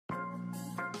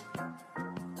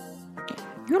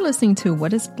You're listening to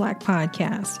What is Black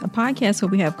Podcast, a podcast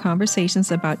where we have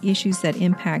conversations about issues that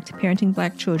impact parenting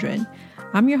Black children.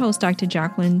 I'm your host, Dr.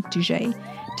 Jacqueline Duget.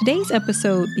 Today's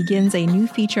episode begins a new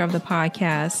feature of the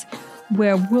podcast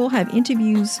where we'll have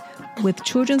interviews with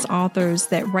children's authors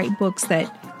that write books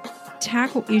that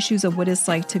tackle issues of what it's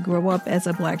like to grow up as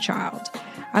a Black child.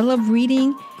 I love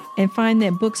reading and find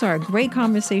that books are a great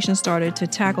conversation starter to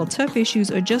tackle tough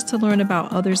issues or just to learn about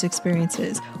others'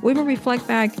 experiences, or even reflect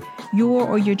back your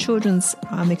or your children's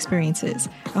experiences.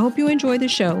 I hope you enjoy the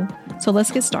show, so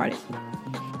let's get started.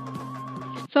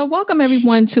 So welcome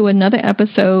everyone to another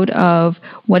episode of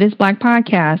What is Black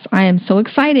Podcast. I am so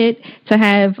excited to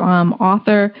have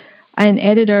author and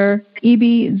editor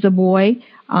Ibi Zoboi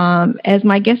as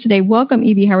my guest today. Welcome,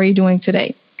 Ibi. How are you doing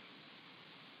today?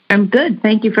 I'm good.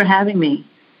 Thank you for having me.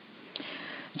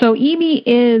 So Ibi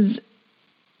is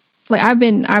like I've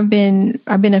been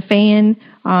a fan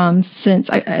since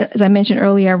as I mentioned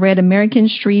earlier. I read American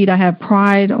Street. I have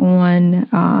Pride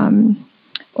on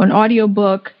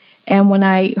audiobook, and when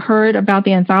I heard about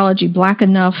the anthology Black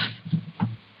Enough: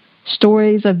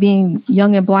 Stories of Being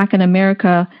Young and Black in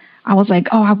America, I was like,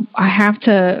 oh, I have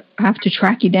to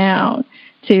track you down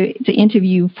to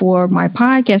interview for my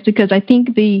podcast, because I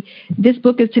think this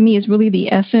book is really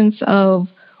the essence of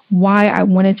why I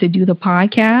wanted to do the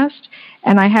podcast.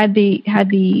 And I had the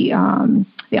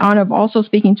honor of also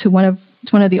speaking to one of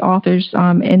the authors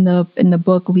in the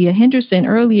book, Leah Henderson,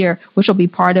 earlier, which will be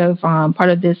part of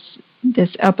this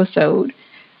episode.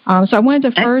 So I wanted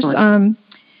to first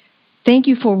thank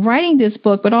you for writing this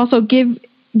book, but also give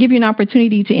you an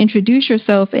opportunity to introduce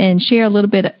yourself and share a little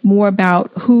bit more about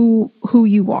who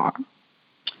you are.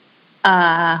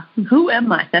 Who am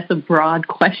I? That's a broad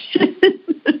question.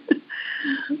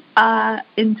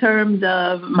 In terms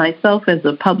of myself as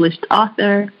a published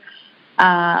author,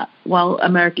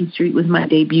 American Street was my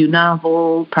debut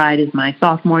novel. Pride is my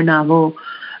sophomore novel.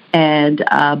 And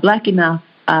Black Enough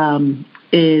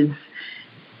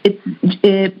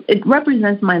it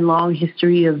represents my long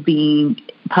history of being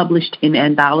published in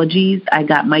anthologies. I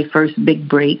got my first big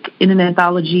break in an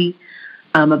anthology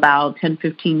about 10,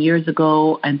 15 years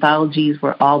ago. Anthologies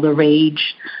were all the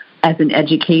rage. As an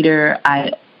educator,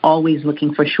 I always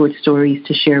looking for short stories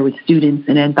to share with students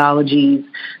in anthologies.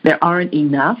 There aren't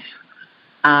enough,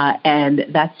 and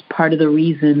that's part of the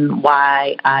reason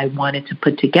why I wanted to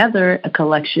put together a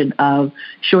collection of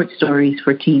short stories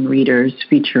for teen readers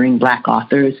featuring Black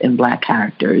authors and Black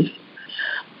characters.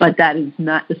 But that is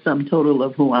not the sum total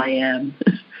of who I am.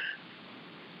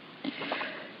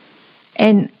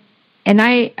 And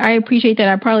I appreciate that.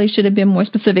 I probably should have been more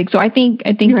specific. So I think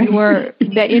your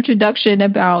that introduction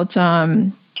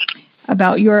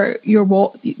about your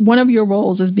role, one of your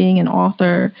roles as being an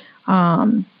author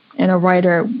and a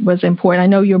writer was important. I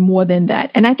know you're more than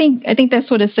that, and I think that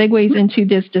sort of segues into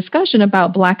this discussion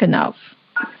about Black Enough.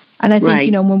 And I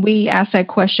think when we ask that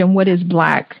question, what is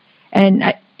Black, and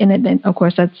then of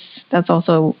course that's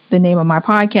also the name of my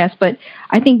podcast. But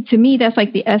I think to me that's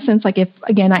like the essence. Like if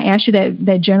again I ask you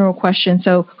that general question,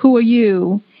 so who are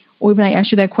you? Or even I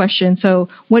ask you that question, so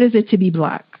what is it to be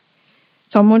Black?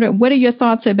 So I'm wondering, what are your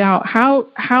thoughts about how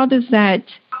did that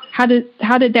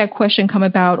question come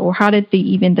about, or how did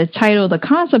the title, the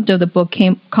concept of the book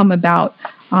come about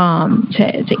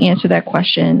to answer that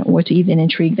question, or to even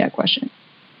intrigue that question?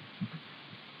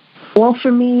 Well,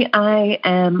 for me,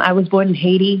 I was born in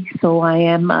Haiti, so I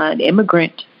am an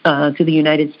immigrant to the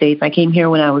United States. I came here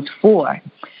when I was 4,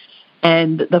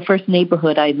 and the first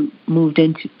neighborhood I moved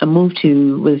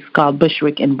to was called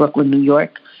Bushwick in Brooklyn, New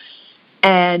York.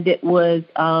 And it was,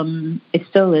 it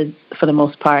still is for the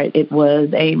most part, it was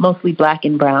a mostly Black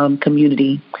and brown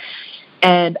community.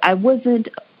 And I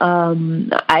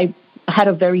had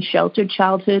a very sheltered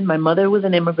childhood. My mother was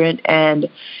an immigrant,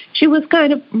 and she was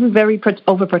kind of very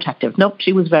overprotective. Nope,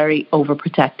 she was very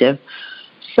overprotective.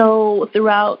 So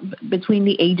between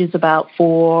the ages about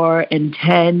 4 and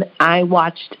 10, I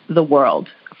watched the world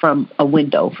from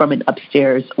an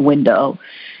upstairs window.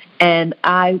 And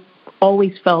I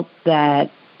always felt that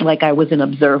like I was an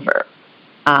observer,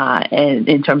 and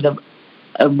in terms of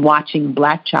watching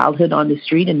Black childhood on the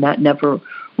street and never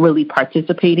really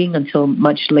participating until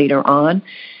much later on.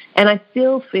 And I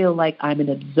still feel like I'm an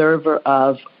observer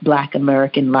of Black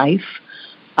American life.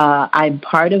 I'm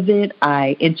part of it.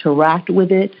 I interact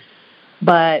with it.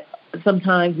 But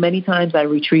many times I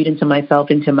retreat into myself,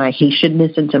 into my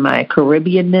Haitianness, into my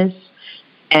Caribbeanness,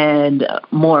 and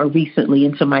more recently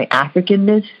into my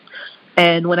Africanness.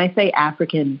 And when I say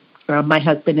African, my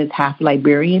husband is half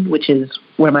Liberian, which is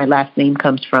where my last name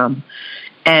comes from.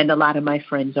 And a lot of my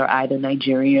friends are either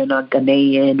Nigerian or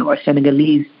Ghanaian or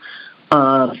Senegalese.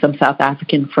 some South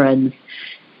African friends,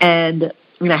 and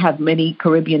I have many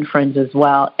Caribbean friends as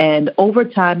well. And over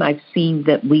time, I've seen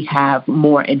that we have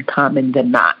more in common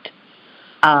than not.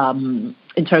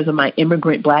 In terms of my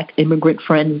Black immigrant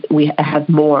friends, we have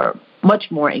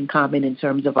much more in common in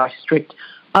terms of our strict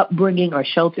upbringing, our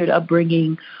sheltered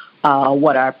upbringing,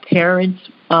 what our parents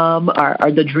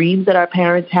are the dreams that our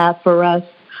parents have for us.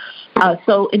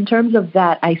 So in terms of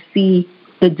that, I see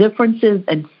the differences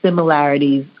and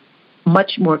similarities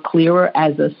much more clearer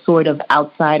as a sort of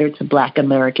outsider to Black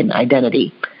American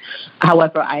identity.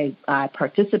 However, I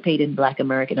participate in Black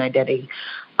American identity.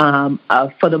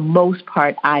 For the most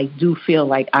part, I do feel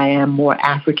like I am more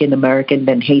African American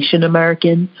than Haitian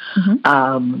American.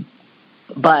 Mm-hmm.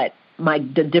 But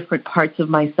the different parts of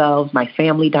myself, my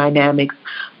family dynamics,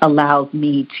 allows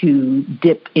me to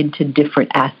dip into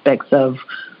different aspects of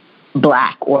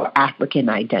Black or African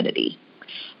identity.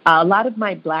 A lot of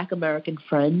my Black American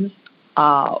friends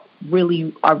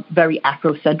really are very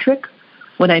Afrocentric.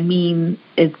 What I mean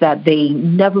is that they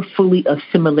never fully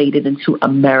assimilated into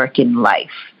American life.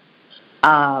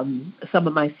 Some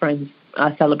of my friends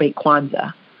celebrate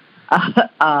Kwanzaa,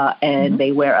 and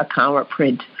they wear a cowl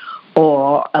print,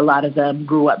 or a lot of them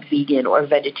grew up vegan or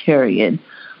vegetarian.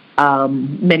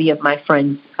 Many of my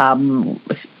friends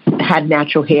had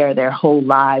natural hair their whole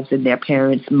lives, and their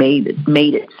parents made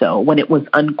it so. When it was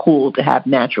uncool to have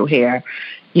natural hair,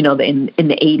 in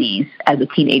the 80s as a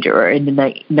teenager, or in the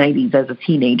 90s as a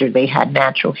teenager, they had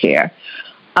natural hair.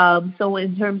 So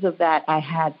in terms of that, I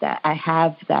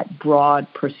have that broad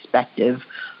perspective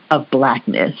of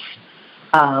Blackness.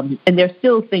 And there's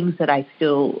still things that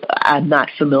I'm not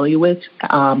familiar with,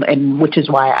 and which is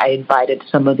why I invited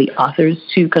some of the authors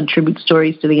to contribute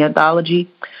stories to the anthology.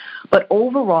 But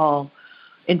overall,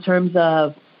 in terms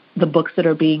of the books that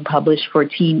are being published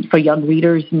for young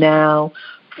readers now,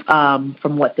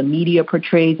 from what the media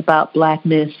portrays about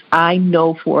Blackness, I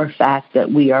know for a fact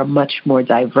that we are much more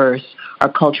diverse.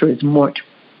 Our culture is much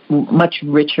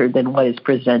richer than what is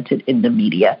presented in the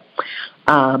media.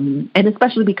 And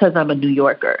especially because I'm a New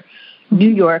Yorker. New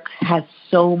York has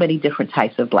so many different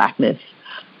types of Blackness.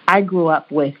 I grew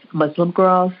up with Muslim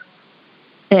girls,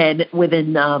 and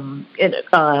within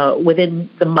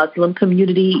the Muslim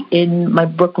community in my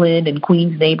Brooklyn and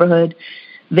Queens neighborhood,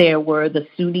 there were the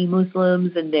Sunni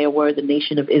Muslims and there were the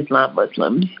Nation of Islam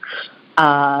Muslims.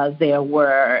 There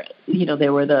were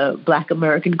the Black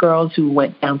American girls who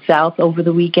went down south over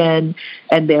the weekend,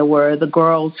 and there were the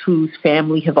girls whose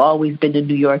family have always been in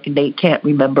New York and they can't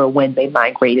remember when they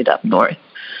migrated up north.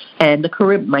 And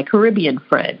my Caribbean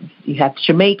friends, you have the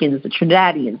Jamaicans, the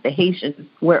Trinidadians, the Haitians,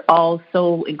 we're all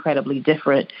so incredibly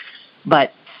different,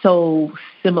 but so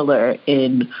similar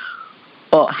in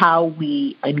how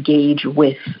we engage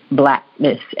with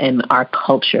Blackness and our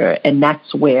culture. And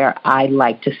that's where I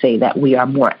like to say that we are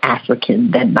more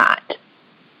African than not.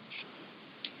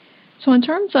 So in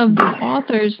terms of the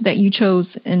authors that you chose,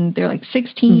 and there are like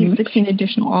 16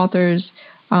 additional authors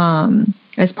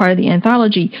as part of the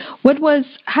anthology,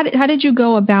 how did you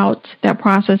go about that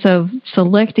process of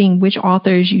selecting which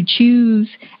authors you choose?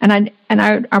 And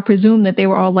I presume that they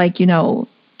were all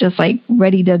just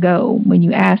ready to go when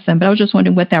you asked them. But I was just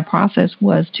wondering what that process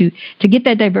was to get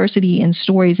that diversity in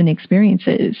stories and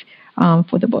experiences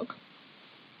for the book.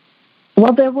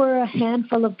 Well, there were a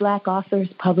handful of Black authors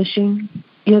publishing.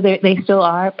 They still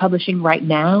are publishing right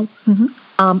now.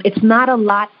 Mm-hmm. It's not a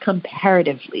lot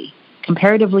comparatively.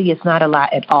 Comparatively, it's not a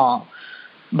lot at all.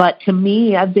 But to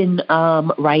me, I've been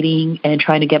writing and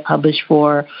trying to get published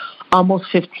for almost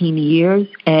 15 years,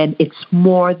 and it's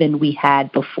more than we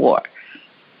had before.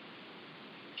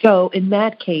 So in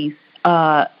that case,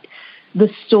 the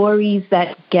stories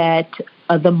that get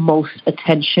the most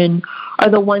attention are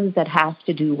the ones that have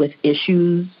to do with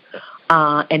issues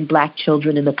and Black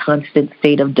children in the constant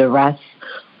state of duress.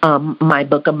 My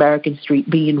book, American Street,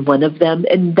 being one of them,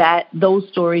 and those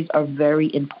stories are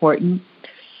very important.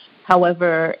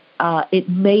 However, it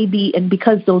may be, and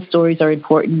because those stories are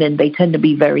important and they tend to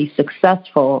be very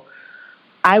successful,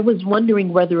 I was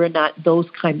wondering whether or not those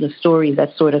kinds of stories,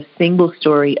 that sort of single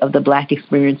story of the Black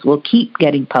experience, will keep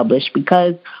getting published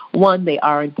because, one, they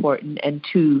are important, and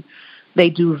two,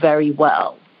 they do very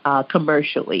well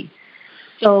commercially.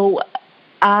 So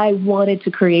I wanted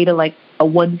to create a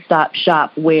one-stop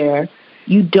shop where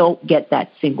you don't get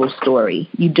that single story.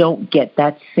 You don't get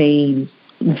that same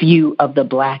view of the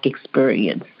Black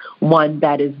experience, one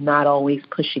that is not always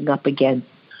pushing up against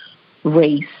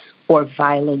race or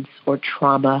violence or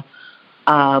trauma,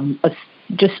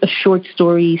 just short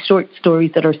stories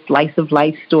that are slice of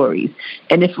life stories.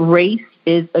 And if race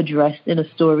is addressed in a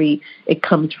story, it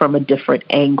comes from a different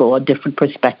angle, a different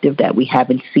perspective that we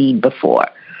haven't seen before.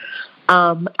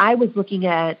 I was looking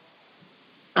at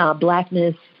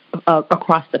Blackness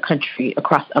across the country,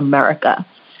 across America,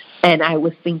 and I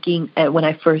was thinking, when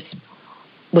I first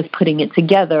was putting it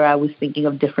together, I was thinking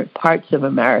of different parts of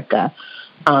America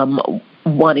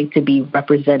wanting to be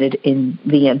represented in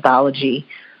the anthology.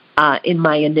 In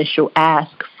my initial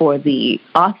ask for the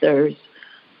authors,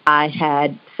 I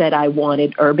had said I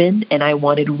wanted urban and I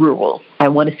wanted rural. I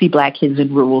want to see Black kids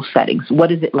in rural settings.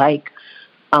 What is it like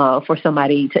for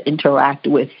somebody to interact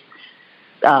with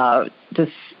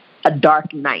just a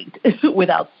dark night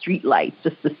without street lights,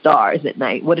 just the stars at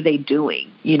night? What are they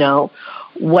doing? You know,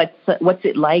 what's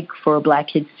it like for Black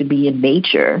kids to be in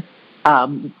nature,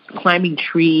 climbing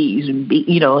trees and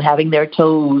having their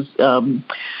toes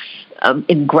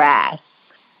in grass?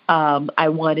 I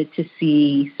wanted to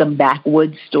see some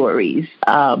backwoods stories.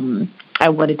 I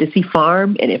wanted to see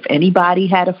farm, and if anybody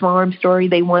had a farm story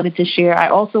they wanted to share. I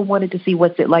also wanted to see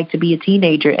what's it like to be a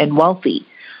teenager and wealthy.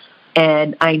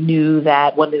 And I knew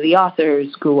that one of the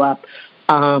authors grew up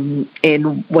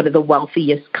in one of the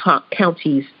wealthiest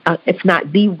counties, if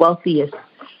not the wealthiest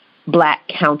Black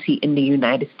county in the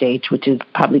United States, which is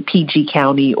probably PG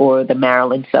County or the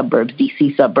Maryland suburbs,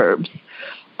 DC suburbs.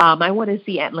 I want to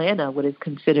see Atlanta, which is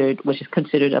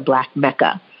considered a Black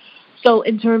Mecca. So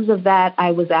in terms of that,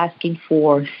 I was asking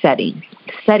for setting.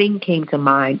 Setting came to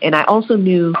mind, and I also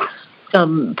knew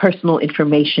some personal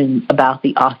information about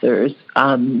the authors.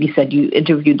 You said you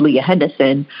interviewed Leah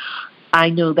Henderson.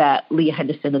 I know that Leah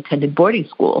Henderson attended boarding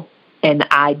school, and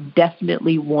I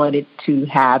definitely wanted to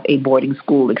have a boarding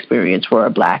school experience for a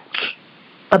black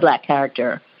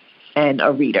character and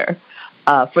a reader.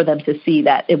 For them to see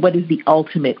that what is the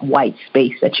ultimate white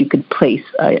space that you could place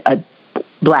a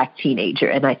Black teenager.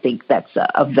 And I think that's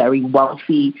a very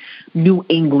wealthy New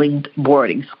England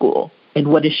boarding school. And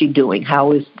what is she doing?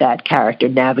 How is that character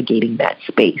navigating that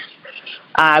space?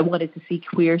 I wanted to see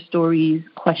queer stories,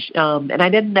 and I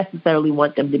didn't necessarily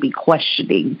want them to be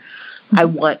questioning. I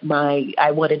wanted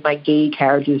my gay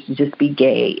characters to just be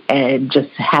gay and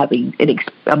just having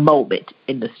a moment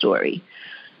in the story.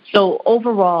 So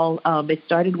overall, it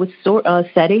started with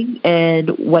setting and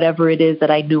whatever it is that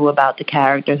I knew about the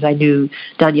characters. I knew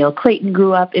Danielle Clayton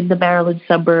grew up in the Maryland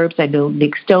suburbs. I know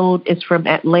Nick Stone is from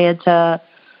Atlanta.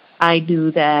 I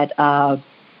knew that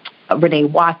Renee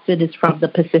Watson is from the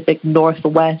Pacific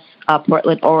Northwest,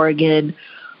 Portland, Oregon.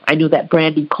 I knew that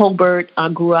Brandy Colbert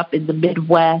grew up in the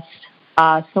Midwest.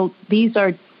 So these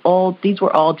were all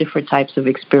different types of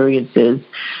experiences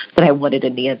that I wanted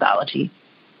in the anthology.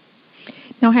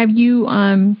 Now, have you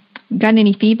gotten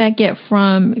any feedback yet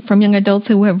from young adults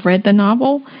who have read the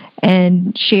novel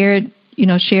and shared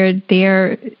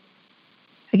their,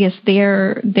 I guess,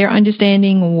 their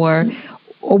understanding or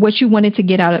what you wanted to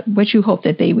get out of, what you hoped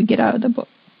that they would get out of the book?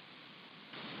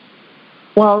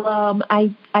 Well,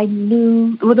 I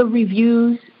knew the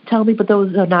reviews tell me, but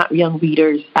those are not young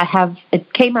readers.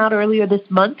 It came out earlier this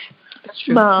month. That's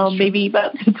true. Maybe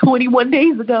about 21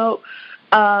 days ago.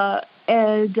 I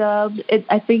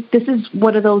think this is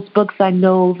one of those books I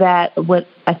know that what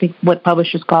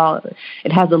publishers call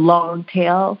it has a long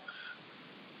tail.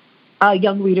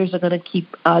 Young readers are going to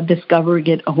keep discovering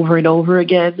it over and over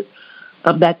again.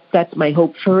 That's my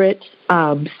hope for it.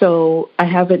 So I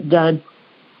haven't done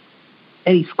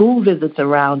any school visits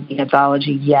around the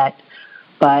anthology yet,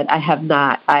 but I have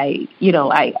not. I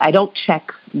don't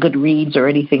check Goodreads or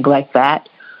anything like that.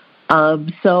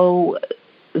 So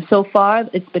far,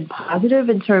 it's been positive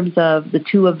in terms of the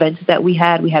two events that we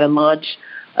had. We had a launch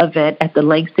event at the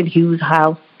Langston Hughes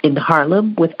House in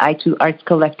Harlem with I2 Arts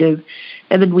Collective,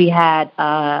 and then we had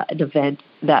an event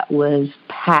that was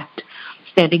packed,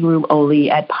 standing room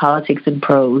only, at Politics and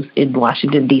Prose in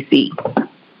Washington, D.C.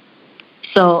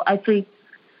 So I think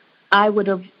I would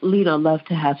have, loved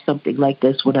to have something like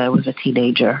this when I was a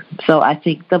teenager. So I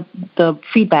think the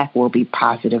feedback will be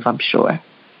positive, I'm sure.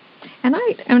 And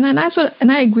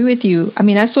I agree with you. I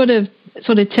mean, I sort of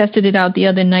tested it out the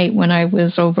other night when I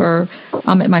was over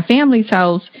at my family's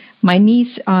house. My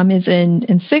niece is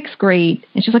in sixth grade,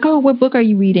 and she's like, "Oh, what book are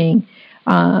you reading?"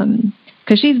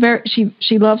 Because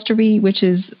she loves to read, which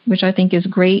I think is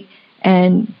great.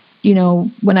 And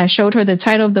when I showed her the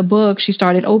title of the book, she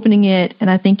started opening it, and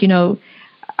I think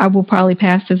I will probably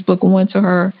pass this book on to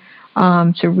her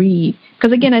to read.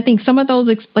 Because again, I think some of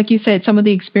those, like you said, some of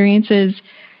the experiences.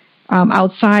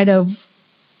 Outside of,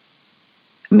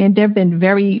 there have been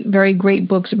very, very great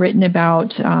books written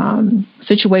about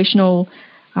situational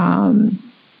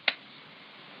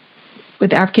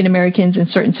with African Americans in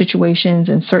certain situations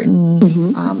and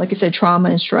certain, like I said, trauma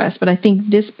and stress. But I think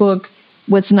this book,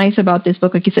 what's nice about this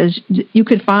book, like you said, you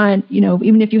could find,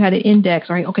 even if you had an index,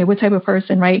 right? Okay, what type of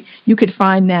person, right? You could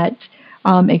find that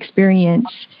experience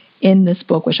in this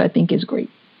book, which I think is great.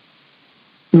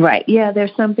 Right. Yeah,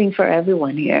 there's something for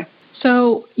everyone here.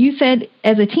 So you said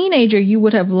as a teenager you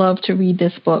would have loved to read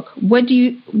this book. What do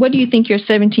you think your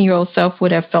 17-year-old self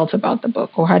would have felt about the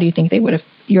book, or how do you think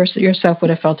yourself would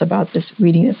have felt about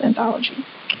reading this anthology?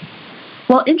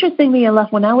 Well, interestingly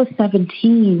enough, when I was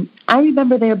 17, I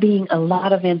remember there being a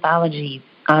lot of anthologies.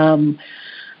 I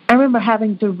remember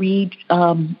having to read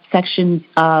sections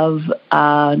of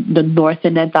the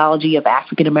Northern Anthology of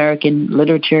African American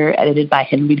Literature, edited by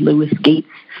Henry Louis Gates.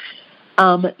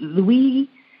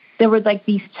 There were like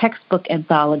these textbook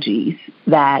anthologies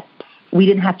that we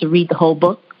didn't have to read the whole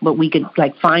book, but we could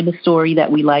like find a story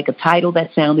that we like, a title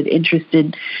that sounded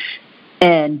interesting,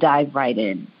 and dive right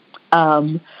in.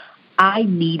 I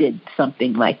needed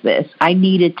something like this. I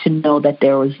needed to know that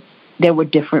there were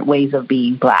different ways of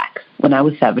being Black when I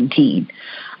was 17.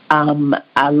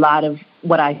 A lot of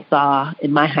what I saw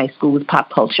in my high school was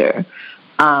pop culture,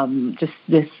 just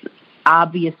this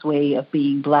obvious way of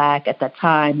being Black. At that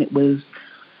time, it was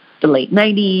the late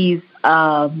 90s,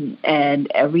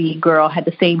 and every girl had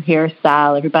the same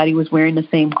hairstyle. Everybody was wearing the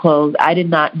same clothes. I did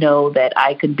not know that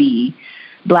I could be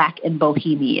Black and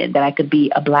bohemian, that I could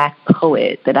be a Black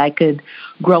poet, that I could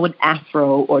grow an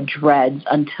afro or dreads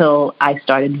until I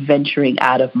started venturing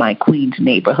out of my Queens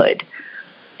neighborhood.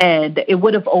 And it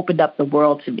would have opened up the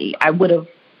world to me. I would have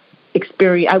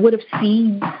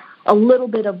seen a little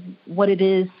bit of what it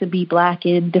is to be Black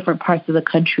in different parts of the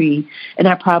country, and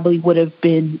I probably would have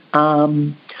been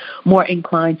more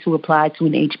inclined to apply to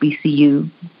an HBCU.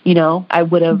 I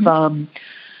would have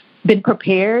been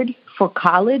prepared for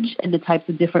college and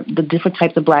the different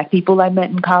types of Black people I met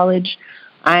in college.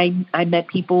 I met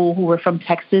people who were from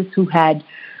Texas who had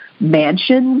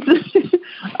mansions.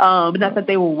 Not that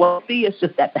they were wealthy, it's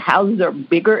just that the houses are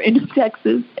bigger in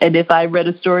Texas. And if I read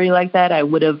a story like that, I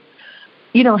would have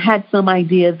had some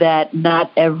idea that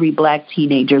not every Black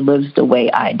teenager lives the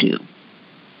way I do.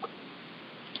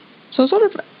 So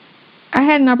I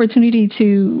had an opportunity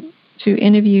to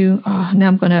interview. Now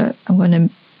I'm gonna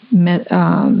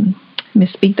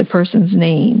misspeak the person's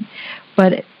name,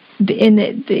 but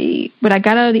what I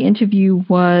got out of the interview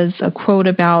was a quote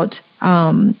about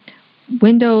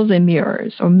windows and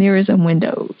mirrors, or mirrors and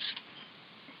windows,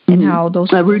 and how those.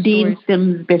 Rudine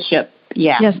Sims Bishop.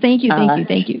 Yeah. Yes. Thank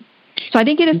you. So I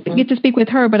didn't get to speak with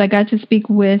her, but I got to speak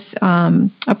with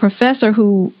a professor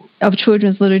of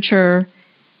children's literature.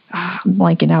 I'm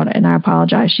blanking out, and I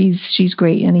apologize. She's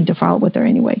great. I need to follow up with her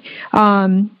anyway.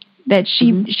 That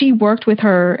she worked with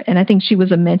her, and I think she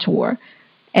was a mentor.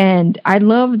 And I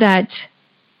love that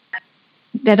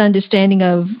understanding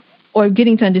of, or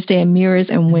getting to understand mirrors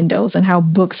and windows, and how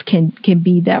books can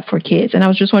be that for kids. And I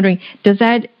was just wondering, does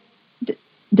that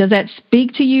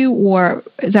speak to you, or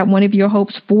is that one of your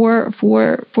hopes for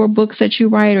books that you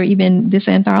write, or even this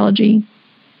anthology?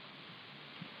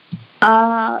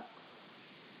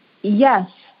 Yes.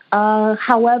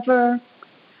 However,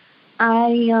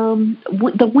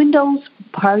 the windows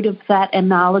part of that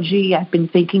analogy I've been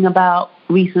thinking about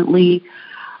recently.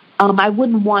 I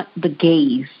wouldn't want the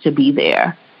gaze to be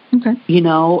there. Okay.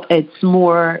 It's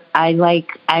more,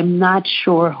 I'm not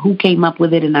sure who came up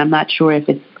with it, and I'm not sure if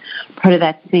it's part of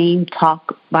that same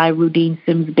talk by Rudine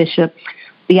Sims Bishop,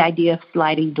 the idea of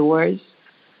sliding doors,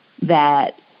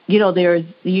 that,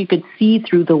 you could see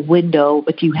through the window,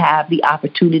 but you have the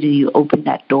opportunity to open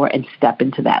that door and step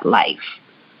into that life.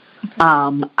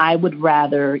 Okay. I would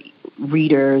rather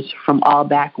readers from all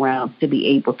backgrounds to be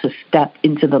able to step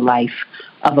into the life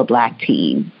of a Black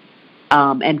teen.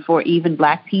 And for even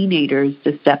Black teenagers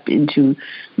to step into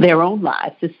their own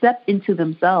lives, to step into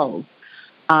themselves,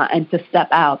 and to step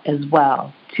out as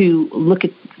well, to look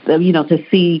at, to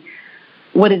see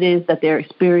what it is that their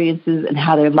experiences and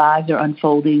how their lives are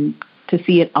unfolding, to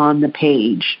see it on the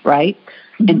page, right?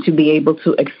 Mm-hmm. And to be able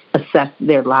to assess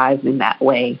their lives in that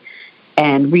way.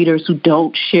 And readers who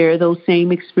don't share those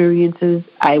same experiences,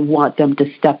 I want them to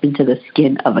step into the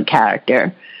skin of a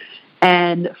character.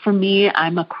 And for me,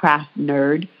 I'm a craft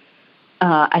nerd.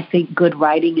 I think good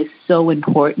writing is so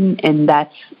important, and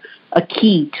that's a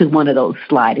key to one of those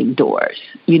sliding doors.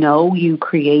 You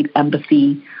create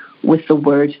empathy with the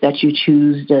words that you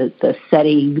choose, the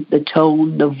setting, the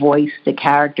tone, the voice, the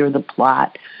character, the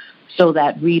plot, so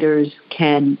that readers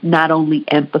can not only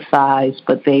empathize,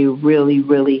 but they really,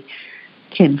 really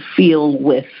can feel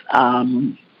with,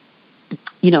 to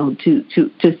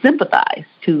sympathize,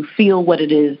 to feel what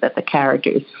it is that the character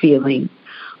is feeling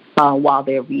while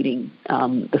they're reading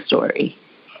the story.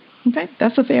 Okay,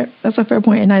 that's a fair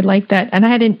point, and I like that. And I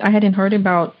hadn't heard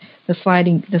about the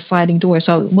sliding door.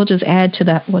 So we'll just add to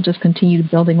that. We'll just continue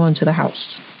building onto the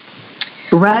house.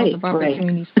 Right.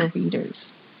 Opportunities for readers.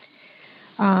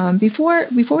 Before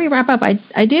we wrap up,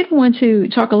 I did want to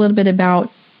talk a little bit about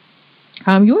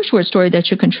your short story that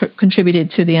you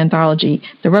contributed to the anthology,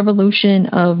 The Revolution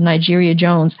of Nigeria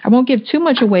Jones. I won't give too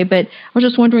much away, but I was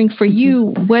just wondering for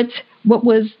you, what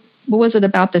was it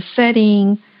about the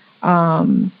setting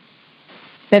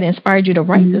that inspired you to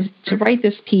write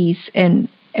this piece, and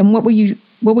what were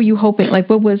you hoping, like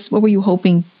what were you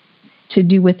hoping to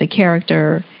do with the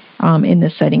character in the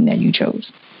setting that you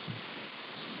chose?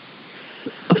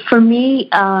 For me,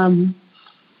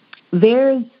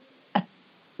 there's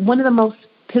one of the most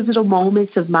pivotal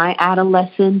moments of my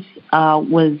adolescence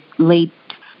was late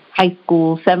high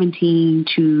school, 17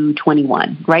 to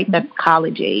 21, right? That's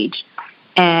college age.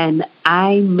 And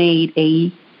I made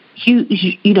a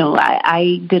huge,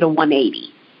 I did a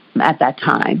 180 at that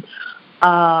time.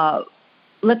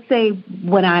 Let's say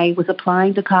when I was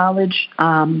applying to college,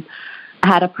 I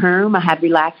had a perm, I had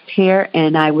relaxed hair,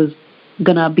 and I was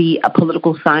going to be a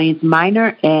political science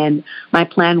minor, and my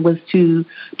plan was to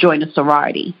join a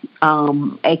sorority,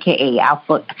 aka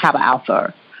Kappa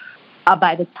Alpha.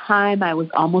 By the time I was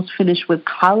almost finished with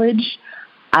college,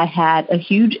 I had a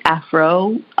huge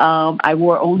afro. I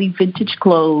wore only vintage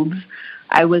clothes.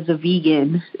 I was a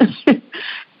vegan,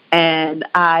 and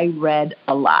I read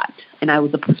a lot, and I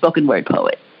was a spoken word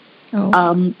poet.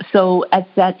 Oh. So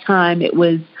at that time, it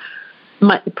was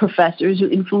the professors who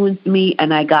influenced me,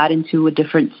 and I got into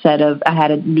I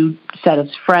had a new set of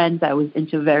friends. I was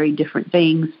into very different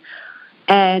things.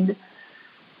 And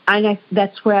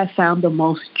that's where I found the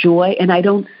most joy. And I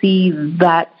don't see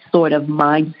that sort of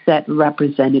mindset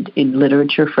represented in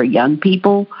literature for young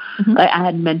people. Mm-hmm. I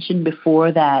had mentioned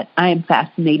before that I am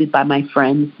fascinated by my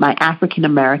friends, my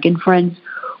African-American friends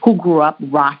who grew up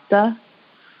Rasta,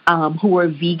 who were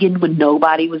vegan when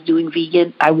nobody was doing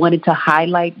vegan. I wanted to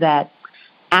highlight that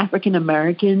African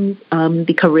Americans,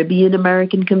 the Caribbean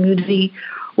American community,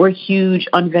 were huge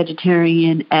on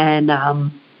vegetarian and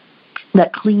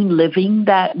that clean living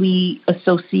that we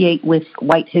associate with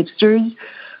white hipsters.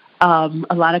 A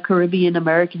lot of Caribbean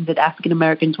Americans and African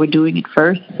Americans were doing it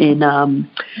first in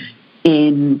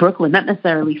Brooklyn. Not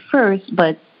necessarily first,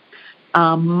 but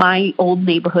my old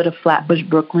neighborhood of Flatbush,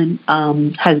 Brooklyn,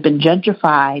 has been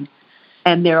gentrified,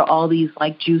 and there are all these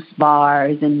like juice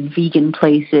bars and vegan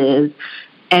places.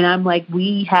 And I'm like,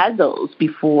 we had those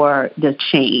before the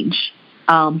change.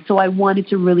 So I wanted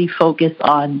to really focus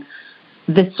on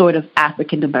this sort of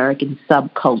African-American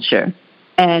subculture.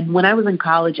 And when I was in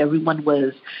college, everyone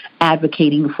was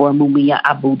advocating for Mumia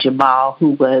Abu-Jamal,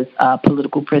 who was a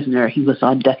political prisoner. He was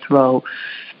on death row.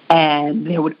 And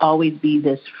there would always be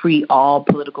this free all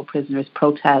political prisoners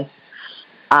protest.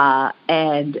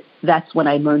 And that's when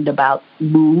I learned about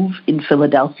MOVE in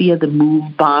Philadelphia, the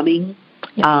MOVE bombing.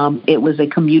 It was a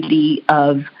community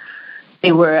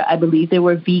I believe they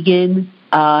were vegan,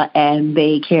 and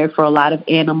they cared for a lot of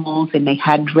animals, and they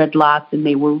had dreadlocks, and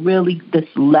they were really this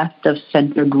left of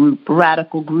center group,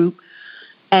 radical group,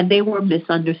 and they were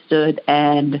misunderstood,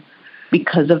 and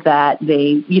because of that,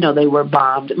 they were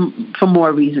bombed for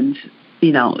more reasons.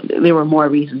 There were more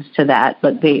reasons to that,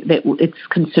 but it's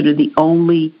considered the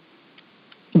only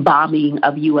bombing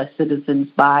of U.S. citizens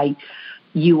by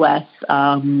U.S.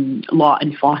 Law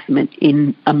enforcement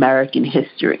in American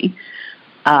history.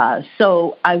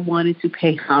 So I wanted to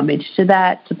pay homage to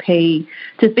that, to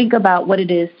think about what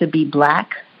it is to be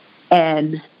Black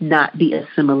and not be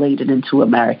assimilated into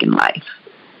American life.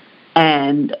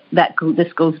 And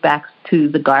this goes back to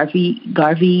the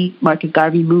Marcus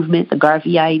Garvey movement, the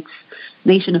Garveyites,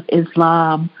 Nation of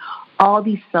Islam, all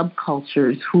these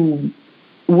subcultures who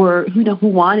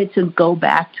wanted to go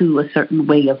back to a certain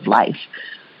way of life.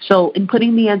 So in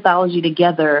putting the anthology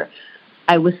together,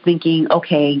 I was thinking,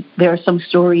 okay, there are some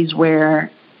stories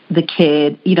where the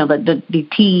kid, the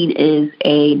teen is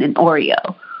an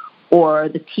Oreo, or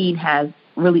the teen has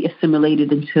really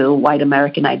assimilated into white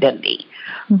American identity.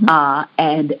 Mm-hmm.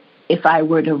 And if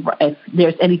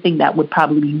there's anything that would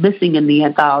probably be missing in the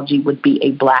anthology, would be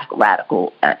a Black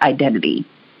radical identity,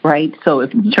 right? So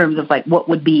in terms of like what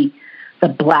would be the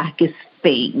blackest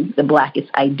thing, the blackest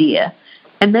idea,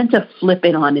 and then to flip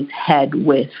it on its head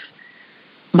with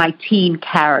my teen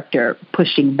character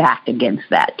pushing back against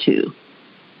that too,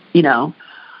 and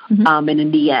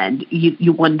in the end,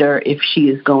 you wonder if she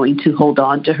is going to hold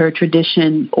on to her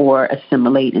tradition or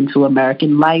assimilate into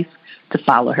American life to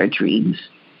follow her dreams.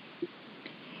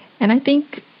 And I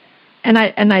think, and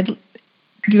I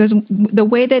because the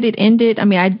way that it ended, I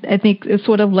mean, I think it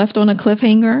sort of left on a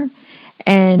cliffhanger,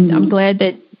 and Mm-hmm.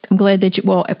 I'm glad that you,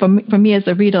 well, for me as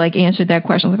a reader, like, answered that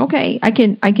question. I was like, okay, I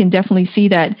can definitely see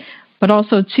that, but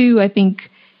also too, I think,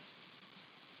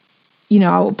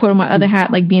 I would put on my other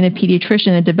hat, like being a pediatrician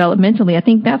and developmentally, I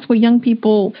think that's where young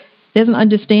people, there's an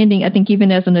understanding. I think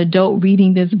even as an adult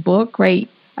reading this book, right,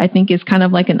 I think it's kind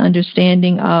of like an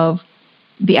understanding of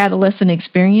the adolescent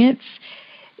experience.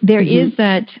 There is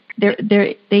that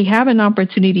they have an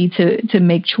opportunity to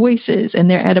make choices, and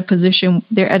they're at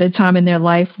a time in their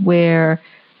life where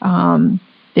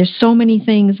there's so many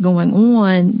things going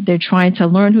on. They're trying to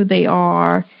learn who they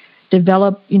are,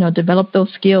 develop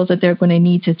those skills that they're going to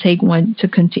need to take one to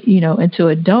continue, into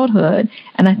adulthood.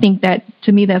 And I think that,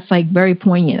 to me, that's like very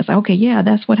poignant. It's like, okay, yeah,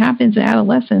 that's what happens in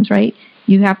adolescence, right?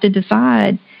 You have to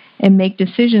decide and make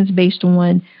decisions based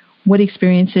on what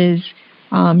experiences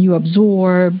you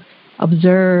absorb,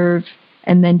 observe,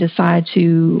 and then decide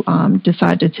to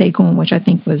take on, which I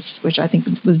think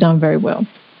was done very well.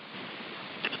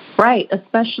 Right,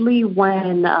 especially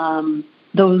when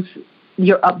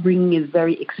your upbringing is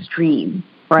very extreme,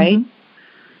 right?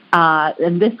 Mm-hmm.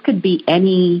 And this could be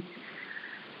any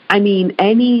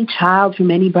child from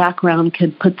any background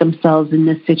could put themselves in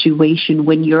this situation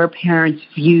when your parents'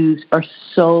 views are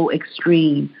so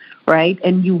extreme, right?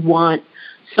 And you want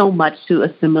so much to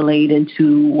assimilate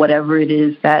into whatever it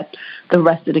is that the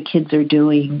rest of the kids are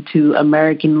doing to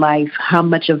American life. How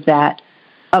much of that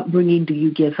upbringing do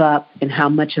you give up, and how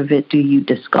much of it do you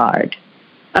discard?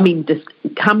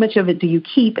 How much of it do you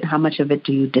keep, and how much of it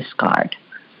do you discard?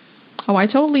 Oh, I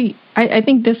think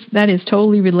that is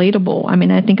totally relatable. I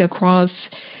mean, I think across,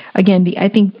 again, I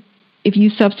think if you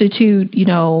substitute,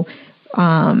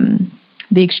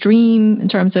 the extreme in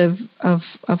terms of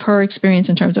her experience,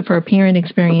 in terms of her parent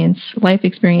experience, life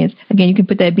experience, again, you can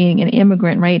put that being an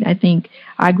immigrant, right? I think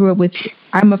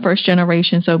I'm a first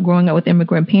generation, so growing up with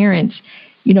immigrant parents,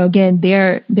 again,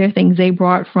 there are things they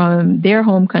brought from their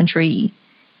home country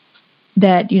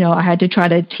that, I had to try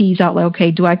to tease out, like,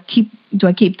 okay, do I keep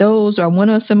those, or I want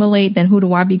to assimilate? Then who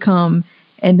do I become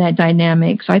in that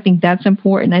dynamic? So I think that's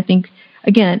important. I think,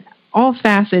 again, all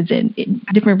facets and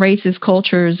different races,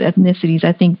 cultures, ethnicities,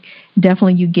 I think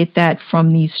definitely you get that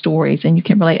from these stories, and you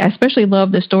can relate. I especially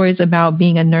love the stories about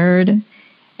being a nerd,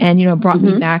 and, brought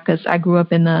me back, because I grew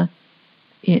up I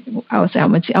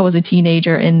was a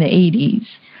teenager in the 80s.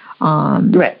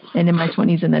 Right. And in my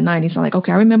 20s and the 90s, I'm like,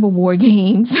 okay, I remember war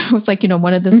games. It was like,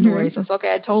 one of the stories. I was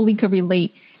okay, I totally could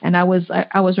relate. And I was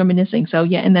reminiscing. So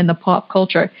yeah. And then the pop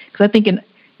culture, because I think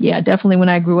definitely when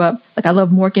I grew up, like, I love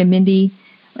Mork and Mindy.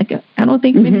 Like, I don't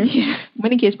think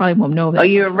many kids probably won't know that. Oh,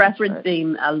 you're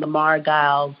referencing Lamar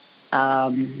Giles'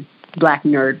 Black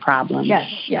Nerd Problem. Yes.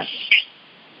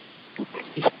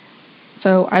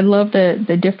 So I love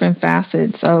the different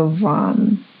facets of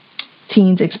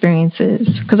teens' experiences,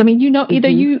 because either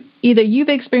you've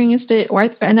experienced it,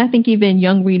 and I think even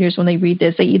young readers, when they read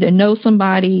this, they either know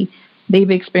somebody, they've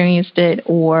experienced it,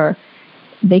 or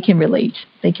they can relate.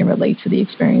 They can relate to the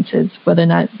experiences, whether or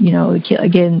not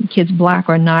kids Black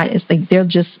or not. It's like they're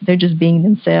just being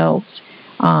themselves,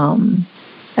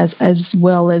 as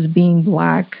well as being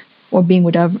Black or being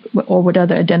whatever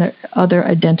other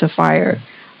identifier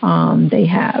they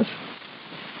have.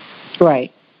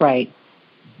 Right.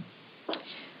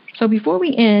 So before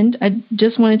we end, I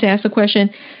just wanted to ask a question.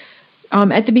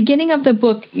 At the beginning of the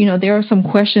book, there are some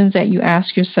questions that you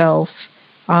ask yourself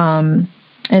in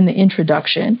the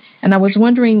introduction. And I was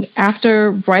wondering,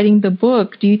 after writing the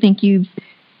book, do you think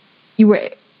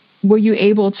were you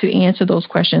able to answer those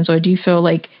questions, or do you feel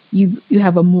like you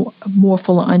have a more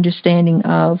full understanding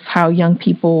of how young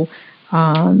people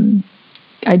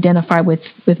identify with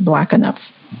Black enough?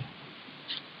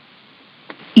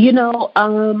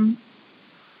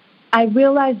 I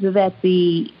realized that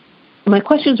my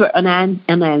questions were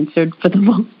unanswered for the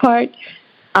most part,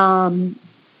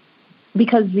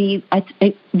 because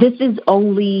this is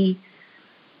only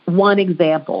one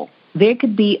example. There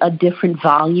could be a different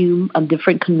volume, a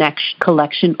different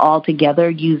collection altogether,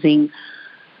 using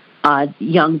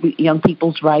young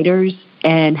people's writers,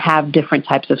 and have different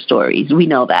types of stories. We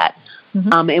know that.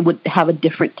 It would have a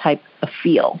different type of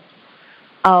feel.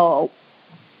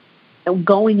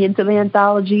 Going into the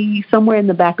anthology, somewhere in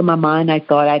the back of my mind, I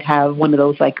thought I'd have one of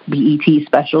those like BET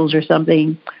specials or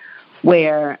something,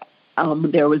 where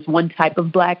there was one type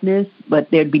of Blackness, but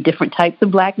there'd be different types of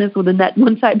Blackness within that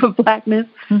one type of Blackness.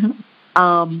 So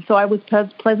I was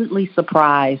pleasantly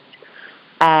surprised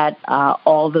at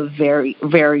all the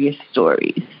various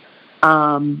stories.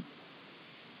 I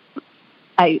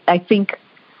think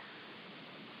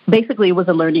basically it was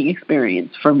a learning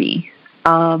experience for me.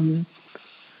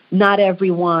 Not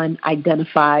everyone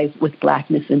identifies with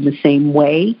Blackness in the same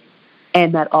way,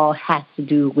 and that all has to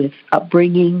do with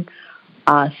upbringing,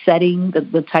 setting,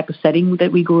 the type of setting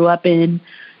that we grew up in,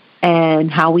 and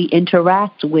how we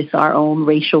interact with our own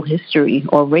racial history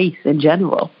or race in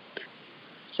general.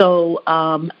 So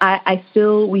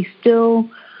we still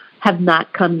have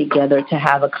not come together to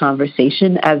have a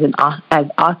conversation as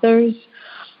authors.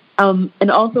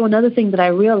 And also another thing that I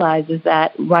realize is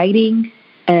that writing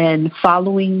and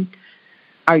following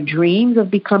our dreams of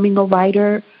becoming a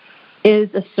writer is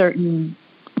a certain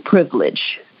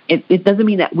privilege. It doesn't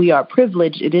mean that we are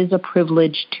privileged. It is a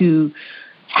privilege to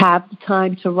have the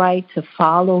time to write, to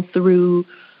follow through.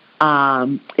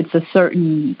 It's a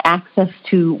certain access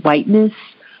to whiteness.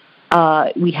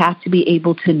 We have to be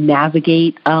able to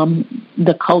navigate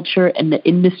the culture and the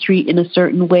industry in a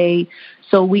certain way.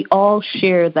 So we all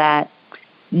share that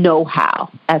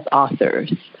know-how as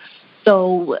authors.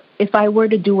 So if I were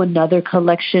to do another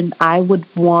collection, I would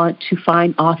want to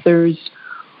find authors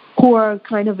who are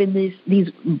kind of in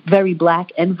these very Black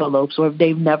envelopes, or if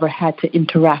they've never had to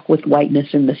interact with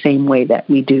whiteness in the same way that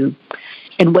we do,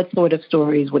 and what sort of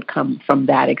stories would come from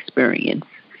that experience.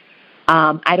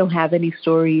 I don't have any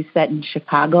stories set in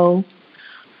Chicago.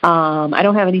 I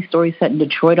don't have any stories set in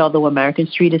Detroit, although American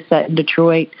Street is set in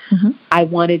Detroit. Mm-hmm. I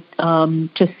wanted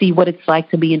to see what it's like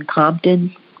to be in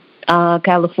Compton,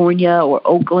 California, or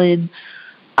Oakland,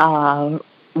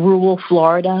 rural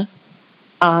Florida,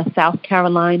 South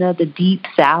Carolina, the Deep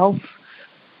South.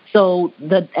 So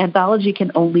the anthology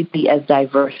can only be as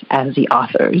diverse as the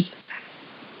authors.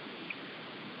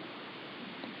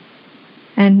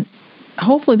 And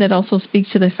hopefully that also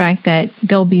speaks to the fact that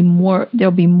there'll be more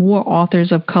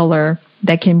authors of color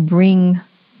that can bring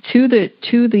to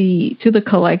the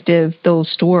collective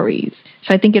those stories.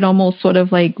 So I think it almost sort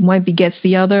of like one begets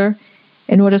the other.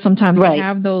 In order sometimes to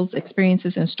have those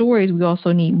experiences and stories, we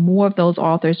also need more of those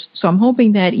authors. So I'm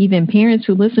hoping that even parents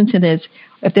who listen to this,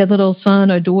 if their little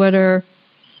son or daughter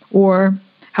or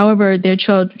however their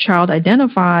child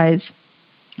identifies,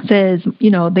 says,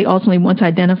 they ultimately want to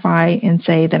identify and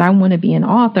say that I want to be an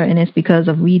author, and it's because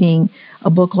of reading a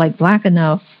book like Black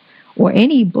Enough or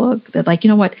any book that, like,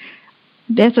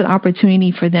 that's an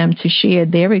opportunity for them to share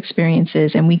their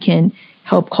experiences, and we can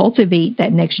help cultivate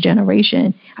that next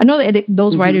generation. I know that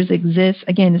those writers exist.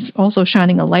 Again, it's also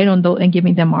shining a light on those and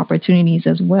giving them opportunities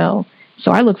as well. So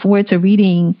I look forward to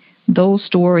reading those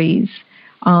stories,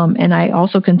 and I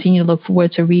also continue to look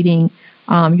forward to reading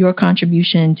your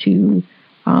contribution to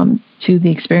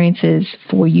the experiences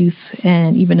for youth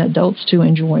and even adults to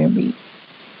enjoy and read.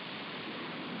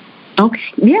 Okay,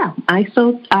 yeah, I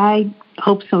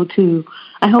hope so too.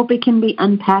 I hope it can be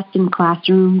unpacked in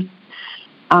classrooms,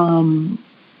 even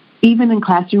in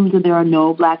classrooms where there are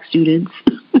no Black students,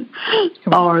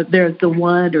 or there's the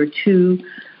one or two.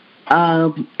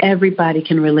 Everybody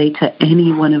can relate to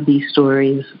any one of these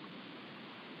stories.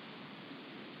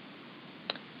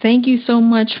 Thank you so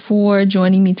much for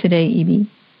joining me today, Evie.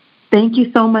 Thank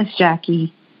you so much,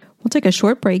 Jackie. We'll take a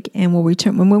short break, and we'll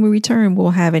return. When we return, we'll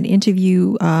have an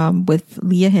interview with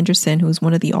Leah Henderson, who's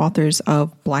one of the authors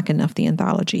of Black Enough, the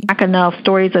anthology. Black Enough,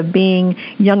 Stories of Being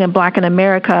Young and Black in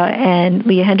America, and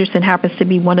Leah Henderson happens to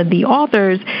be one of the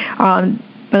authors,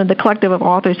 the collective of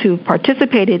authors who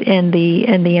participated in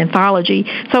the anthology.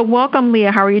 So welcome,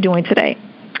 Leah. How are you doing today?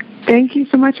 Thank you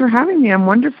so much for having me. I'm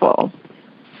wonderful.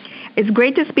 It's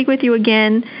great to speak with you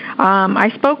again.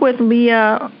 I spoke with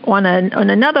Leah on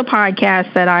another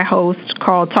podcast that I host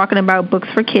called Talking About Books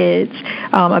for Kids,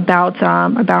 about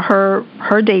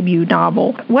her debut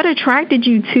novel. What attracted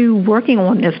you to working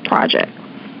on this project?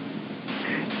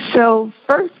 So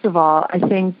first of all, I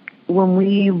think when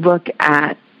we look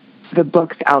at the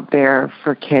books out there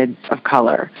for kids of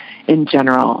color in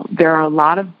general, there are a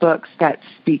lot of books that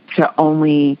speak to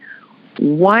only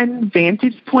one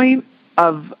vantage point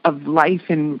of life,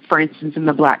 for instance, in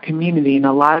the Black community. And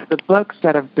a lot of the books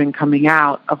that have been coming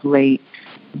out of late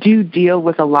do deal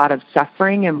with a lot of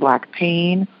suffering and Black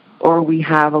pain, or we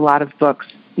have a lot of books,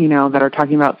 that are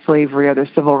talking about slavery or the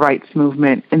civil rights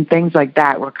movement and things like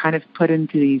that. We're kind of put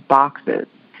into these boxes.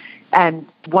 And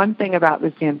one thing about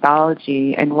this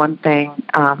anthology, and one thing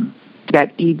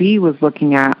that EB was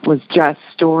looking at, was just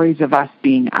stories of us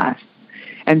being us.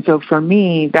 And so for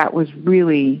me, that was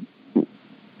really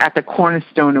at the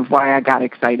cornerstone of why I got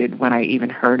excited when I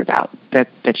even heard about that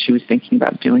she was thinking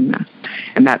about doing this.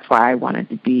 And that's why I wanted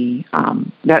to be,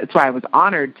 that's why I was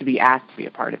honored to be asked to be a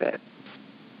part of it.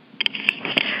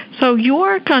 So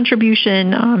your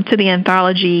contribution to the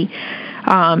anthology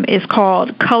is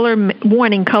called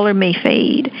Warning, Color May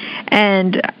Fade.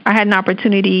 And I had an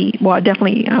opportunity, well,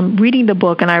 definitely reading the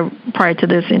book, and I, prior to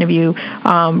this interview,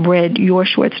 read your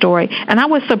short story. And I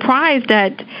was surprised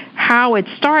at how it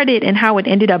started and how it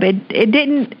ended up. It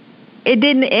didn't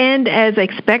end as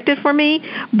expected for me,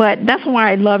 but that's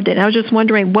why I loved it. And I was just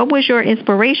wondering, what was your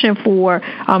inspiration for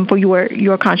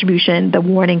your contribution, The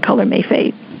Warning, Color May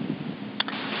Fade?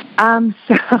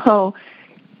 So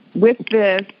with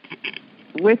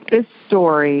this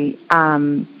story,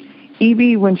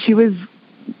 Evie, when she was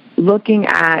looking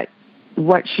at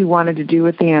what she wanted to do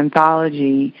with the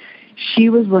anthology, she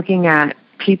was looking at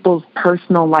people's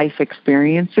personal life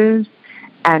experiences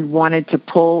and wanted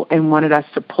us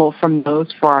to pull from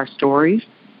those for our stories.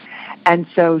 And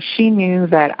so she knew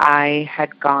that I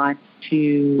had gone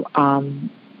to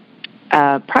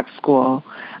a prep school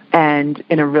and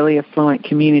in a really affluent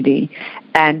community.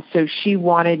 And so she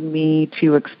wanted me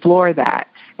to explore that.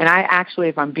 And I actually,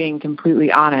 if I'm being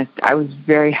completely honest, I was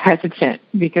very hesitant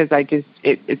because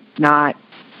it's not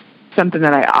something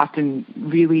that I often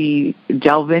really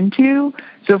delve into.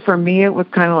 So for me, it was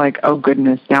kind of like, oh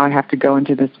goodness, now I have to go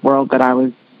into this world that I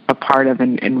was a part of,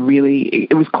 and really,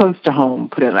 it was close to home,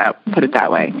 put it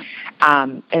that way.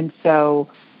 And so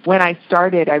when I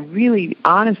started, I really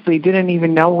honestly didn't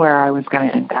even know where I was going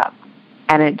to end up.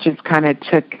 And it just kind of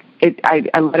took it,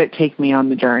 I let it take me on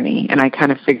the journey, and I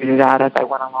kind of figured it out as I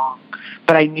went along.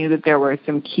 But I knew that there were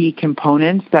some key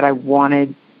components that I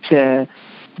wanted to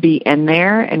be in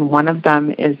there, and one of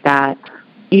them is that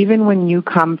even when you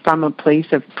come from a place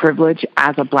of privilege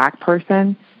as a Black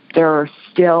person, there are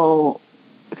still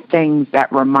things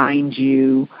that remind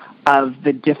you of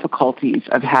the difficulties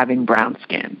of having brown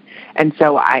skin. And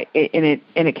so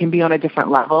it can be on a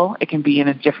different level, it can be in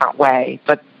a different way,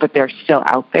 but they're still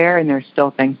out there, and there's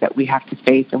still things that we have to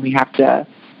face, and we have to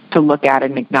look at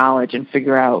and acknowledge and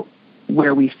figure out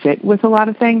where we fit with a lot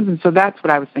of things. And so that's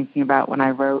what I was thinking about when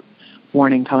I wrote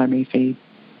Warning, Color May Fade.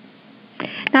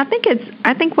 Now,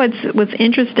 I think what's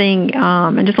interesting,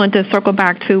 and just wanted to circle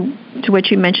back to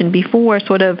what you mentioned before,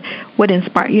 sort of what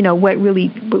inspired, what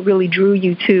really drew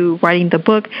you to writing the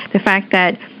book, the fact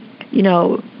that,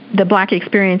 the Black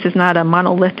experience is not a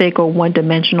monolithic or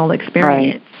one-dimensional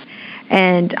experience. Right.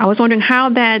 And I was wondering how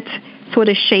that sort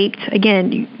of shaped,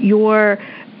 again, your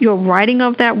writing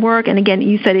of that work. And again,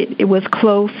 you said it was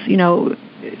close,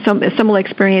 some similar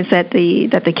experience that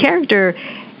the character,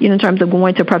 in terms of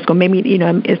going to prep school, maybe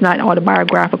it's not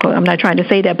autobiographical. I'm not trying to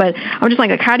say that, but I'm just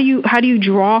like how do you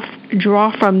draw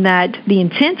from that the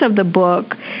intent of the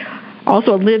book,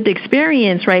 also a lived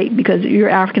experience, right? Because you're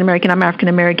African American, I'm African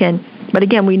American, but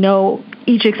again, we know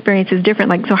each experience is different.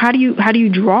 Like, so how do you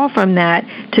draw from that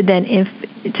to then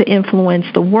to influence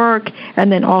the work,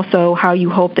 and then also how you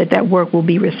hope that work will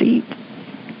be received?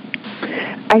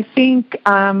 I think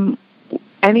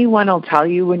anyone will tell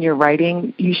you when you're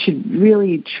writing, you should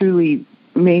really, truly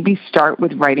maybe start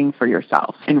with writing for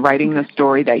yourself and writing the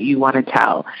story that you want to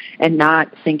tell, and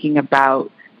not thinking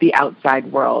about the outside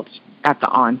world at the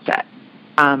onset.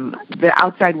 The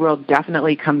outside world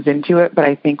definitely comes into it, but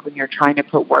I think when you're trying to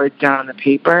put words down on the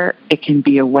paper, it can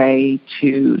be a way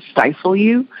to stifle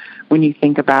you when you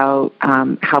think about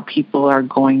how people are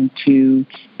going to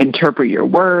interpret your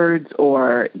words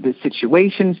or the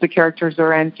situations the characters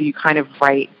are in. So you kind of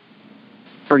write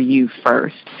for you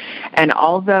first. And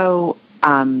although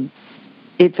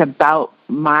it's about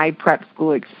my prep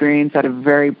school experience at a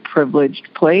very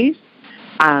privileged place,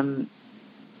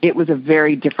 it was a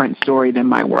very different story than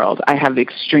my world. I have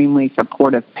extremely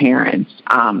supportive parents,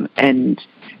 and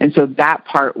so that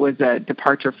part was a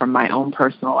departure from my own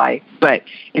personal life. But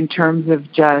in terms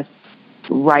of just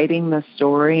writing the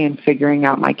story and figuring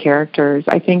out my characters,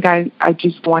 I think I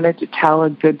just wanted to tell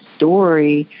a good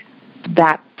story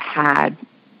that had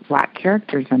Black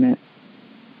characters in it.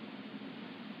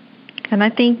 And I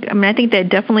think that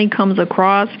definitely comes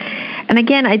across. And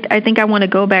again, I think I want to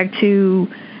go back to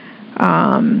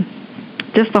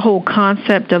just the whole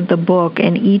concept of the book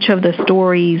and each of the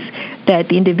stories that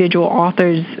the individual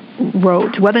authors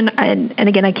wrote. And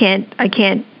again, I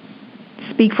can't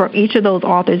speak for each of those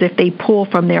authors if they pull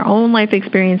from their own life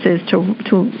experiences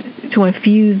to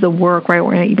infuse the work, right,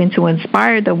 or even to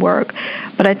inspire the work.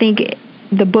 But I think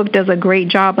the book does a great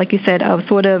job, like you said, of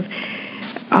sort of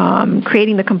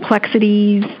creating the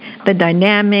complexities, the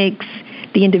dynamics,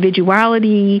 the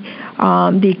individuality,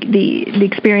 the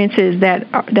experiences that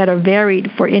are varied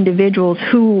for individuals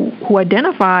who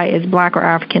identify as Black or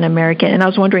African American. And I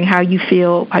was wondering how do you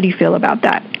feel about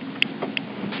that?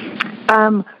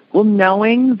 Well,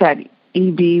 knowing that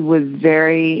E.B. was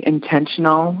very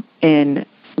intentional in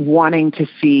wanting to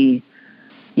see,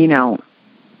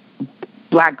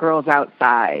 Black girls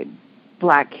outside,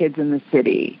 Black kids in the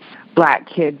city, Black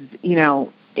kids, you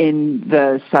know, in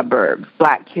the suburbs,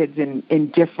 Black kids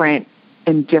in different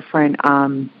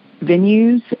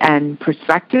venues and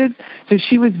perspectives. So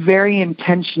she was very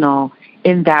intentional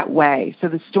in that way. So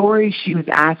the stories she was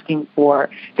asking for,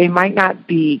 they might not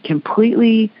be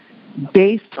completely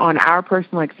based on our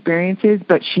personal experiences,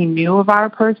 but she knew of our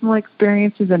personal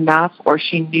experiences enough, or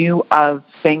she knew of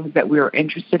things that we were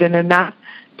interested in enough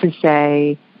to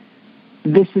say,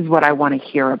 this is what I want to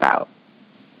hear about.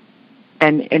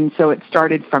 And so it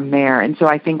started from there. And so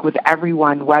I think with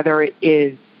everyone, whether it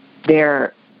is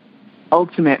their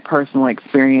ultimate personal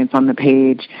experience on the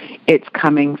page, it's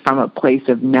coming from a place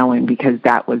of knowing because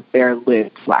that was their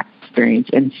lived Black experience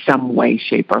in some way,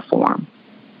 shape, or form,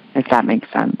 if that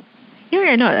makes sense.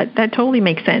 Yeah, no, that totally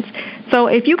makes sense. So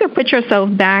if you could put yourself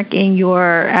back in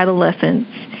your adolescence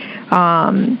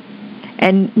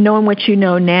and knowing what you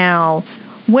know now,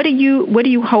 what would you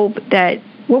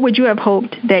have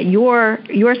hoped that your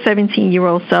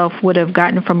 17-year-old self would have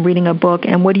gotten from reading a book,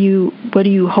 and what do you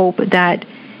hope that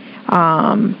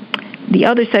the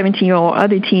other 17-year-old,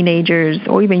 other teenagers,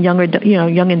 or even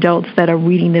young adults that are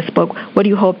reading this book, what do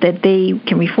you hope that they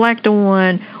can reflect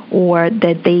on or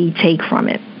that they take from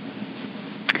it?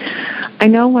 I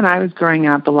know when I was growing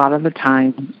up, a lot of the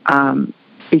time,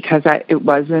 because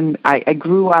I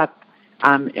grew up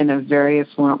in a very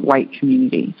affluent white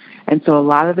community, and so a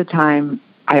lot of the time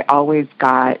I always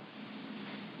got,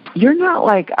 you're not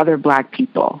like other Black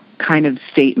people kind of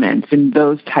statements and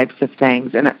those types of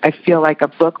things. And I feel like a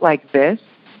book like this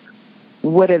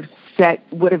would have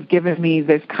given me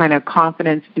this kind of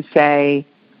confidence to say,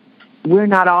 we're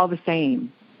not all the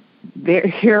same.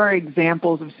 Here are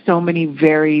examples of so many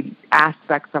varied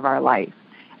aspects of our life.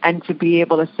 And to be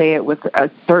able to say it with a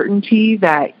certainty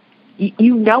that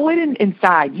you know it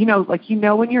inside, you know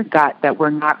in your gut that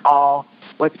we're not all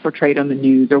what's portrayed on the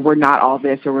news, or we're not all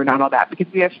this, or we're not all that, because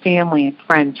we have family and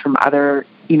friends from other,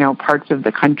 parts of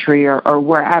the country or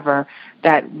wherever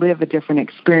that live a different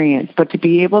experience. But to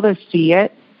be able to see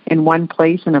it in one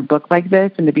place in a book like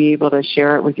this, and to be able to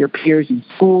share it with your peers in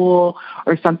school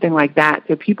or something like that,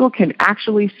 so people can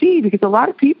actually see, because a lot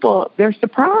of people, they're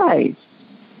surprised.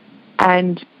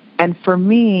 And for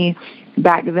me,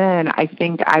 back then, I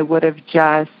think it would have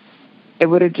just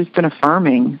been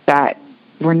affirming that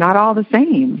we're not all the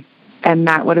same. And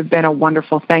that would have been a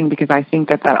wonderful thing, because I think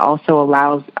that also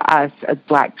allows us as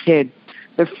Black kids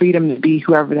the freedom to be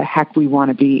whoever the heck we want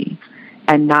to be,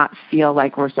 and not feel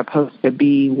like we're supposed to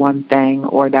be one thing,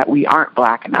 or that we aren't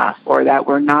Black enough, or that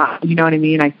we're not, you know what I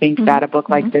mean? I think that a book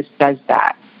like this does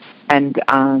that. And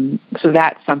so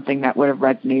that's something that would have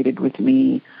resonated with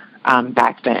me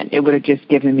back then. It would have just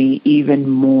given me even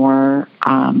more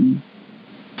kind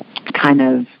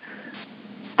of,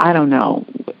 I don't know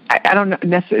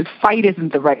necessarily, fight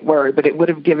isn't the right word, but it would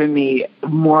have given me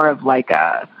more of like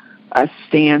a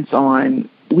stance on,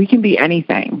 we can be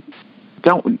anything.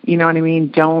 Don't, you know what I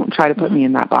mean? Don't try to put me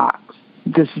in that box.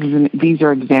 These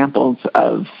are examples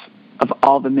of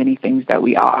all the many things that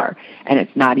we are, and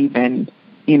it's not even,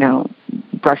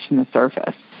 brushing the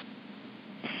surface.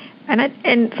 And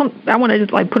I want to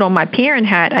just put on my parent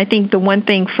hat. I think the one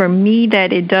thing for me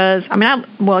that it does,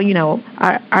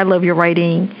 I love your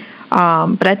writing,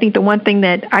 but I think the one thing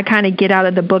that I kind of get out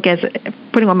of the book as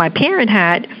putting on my parent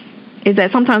hat is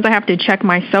that sometimes I have to check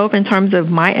myself in terms of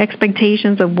my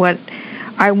expectations of what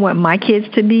I want my kids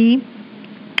to be.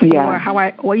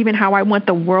 Yeah. Or even how I want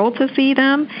the world to see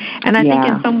them. And I think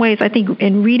in some ways,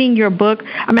 in reading your book,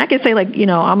 I can say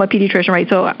I'm a pediatrician, right?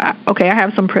 So, I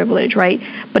have some privilege, right?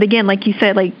 But again, like you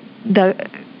said, like the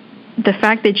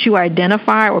fact that you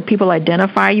identify, or people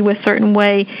identify you a certain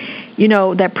way,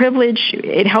 that privilege,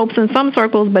 it helps in some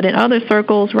circles, but in other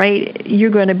circles, right,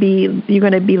 you're going to be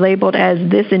labeled as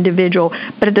this individual.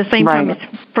 But at the same time,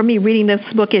 for me, reading this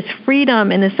book is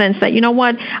freedom, in the sense that,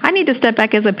 I need to step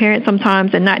back as a parent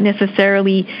sometimes and not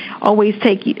necessarily always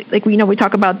take, we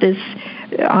talk about this,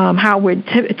 how we're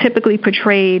typically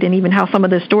portrayed, and even how some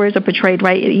of the stories are portrayed,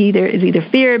 right? It is either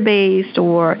fear-based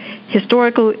or the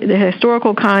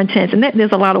historical contents, and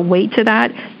there's a lot of weight to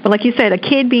that. But like you said, a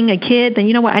kid being a kid,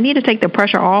 then I need to take the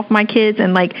pressure off my kids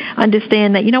and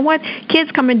understand that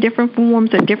kids come in different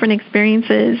forms and different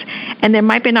experiences, and there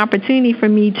might be an opportunity for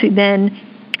me to then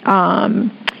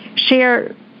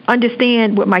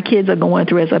understand what my kids are going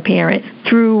through as a parent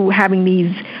through having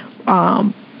these.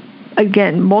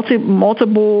 Again,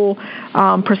 multiple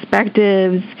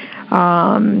perspectives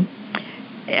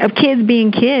of kids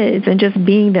being kids and just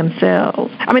being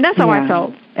themselves. That's how I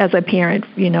felt as a parent,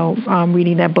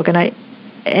 reading that book. And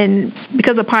and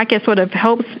because the podcast sort of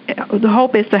helps, the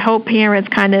hope is to help parents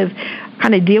kind of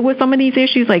deal with some of these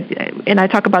issues, and I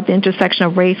talk about the intersection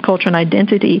of race, culture, and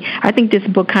identity. I think this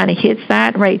book kind of hits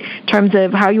that, right, in terms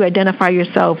of how you identify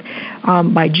yourself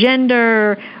by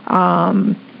gender,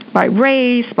 by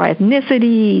race, by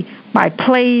ethnicity, by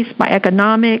place, by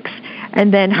economics,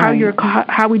 and then how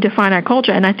we define our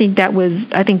culture. And I think that was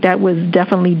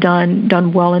definitely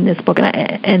done well in this book.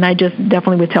 And I just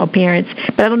definitely would tell parents.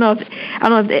 But I don't know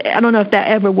if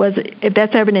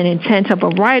that's ever an intent of a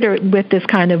writer with this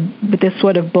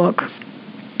sort of book,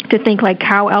 to think like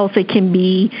how else it can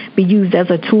be used as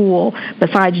a tool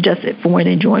besides just for an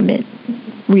enjoyment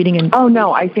reading. And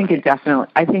I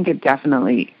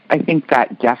think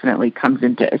that definitely comes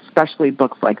into especially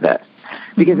books like this,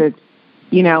 because it's,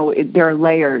 there are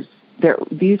layers.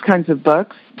 These kinds of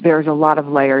books, there's a lot of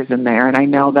layers in there. And I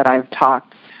know that I've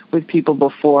talked with people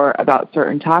before about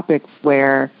certain topics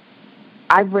where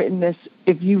I've written this.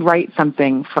 If you write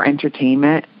something for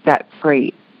entertainment, that's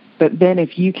great. But then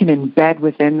if you can embed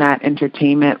within that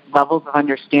entertainment levels of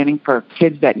understanding for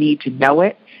kids that need to know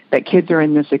it, that kids are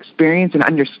in this experience and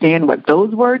understand what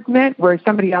those words meant, where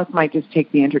somebody else might just take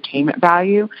the entertainment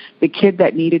value, the kid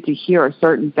that needed to hear a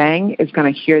certain thing is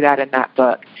going to hear that in that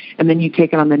book. And then you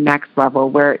take it on the next level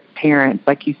where parents,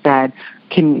 like you said,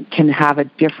 can have a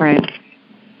different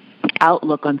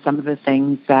outlook on some of the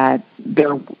things that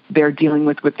they're dealing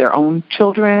with their own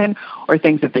children, or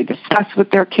things that they discuss with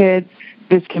their kids.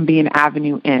 This can be an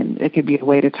avenue in. It could be a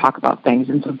way to talk about things.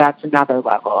 And so that's another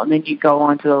level. And then you go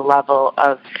on to the level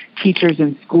of teachers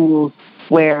in schools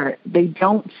where they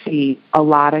don't see a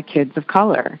lot of kids of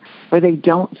color, where they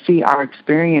don't see our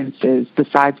experiences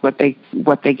besides what they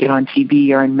get on TV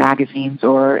or in magazines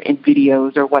or in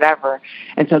videos or whatever.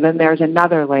 And so then there's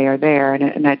another layer there.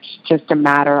 And it's just a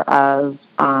matter of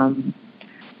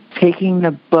taking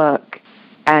the book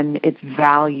and its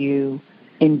value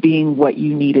in being what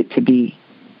you need it to be.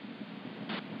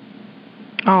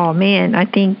 Oh man, I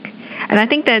think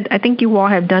you all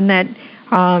have done that.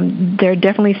 There are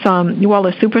definitely some. You all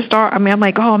are superstar. I mean, I'm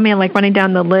like, oh man, like running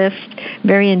down the list: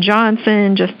 Varian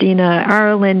Johnson, Justina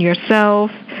Ireland,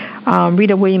 yourself,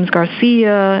 Rita Williams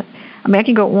Garcia. I mean, I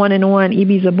can go on and on.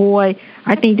 Ibi Zoboi.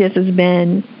 I think this is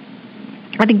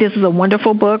a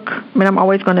wonderful book. I mean, I'm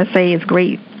always going to say it's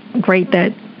great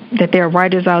that there are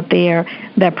writers out there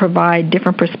that provide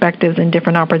different perspectives and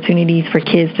different opportunities for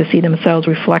kids to see themselves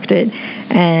reflected.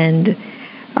 And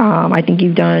I think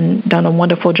you've done a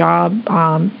wonderful job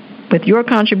with your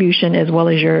contribution as well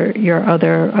as your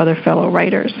other fellow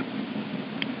writers.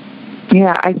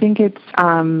 Yeah, I think it's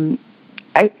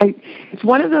it's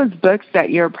one of those books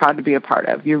that you're proud to be a part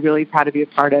of. You're really proud to be a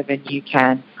part of, and you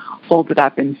can hold it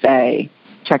up and say,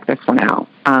 check this one out.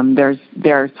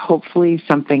 There's hopefully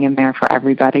something in there for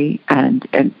everybody, and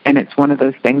it's one of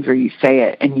those things where you say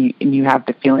it and you have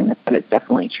the feeling that it's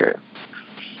definitely true.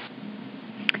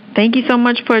 Thank you so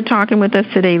much for talking with us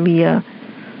today, Leah.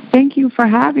 Thank you for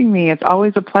having me. It's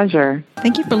always a pleasure.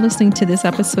 Thank you for listening to this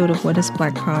episode of What is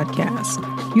Black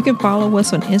Podcast. You can follow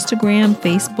us on Instagram,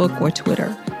 Facebook, or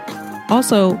Twitter.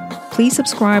 Also, please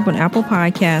subscribe on Apple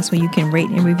Podcasts where you can rate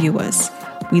and review us.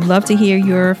 We'd love to hear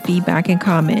your feedback and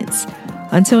comments.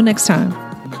 Until next time.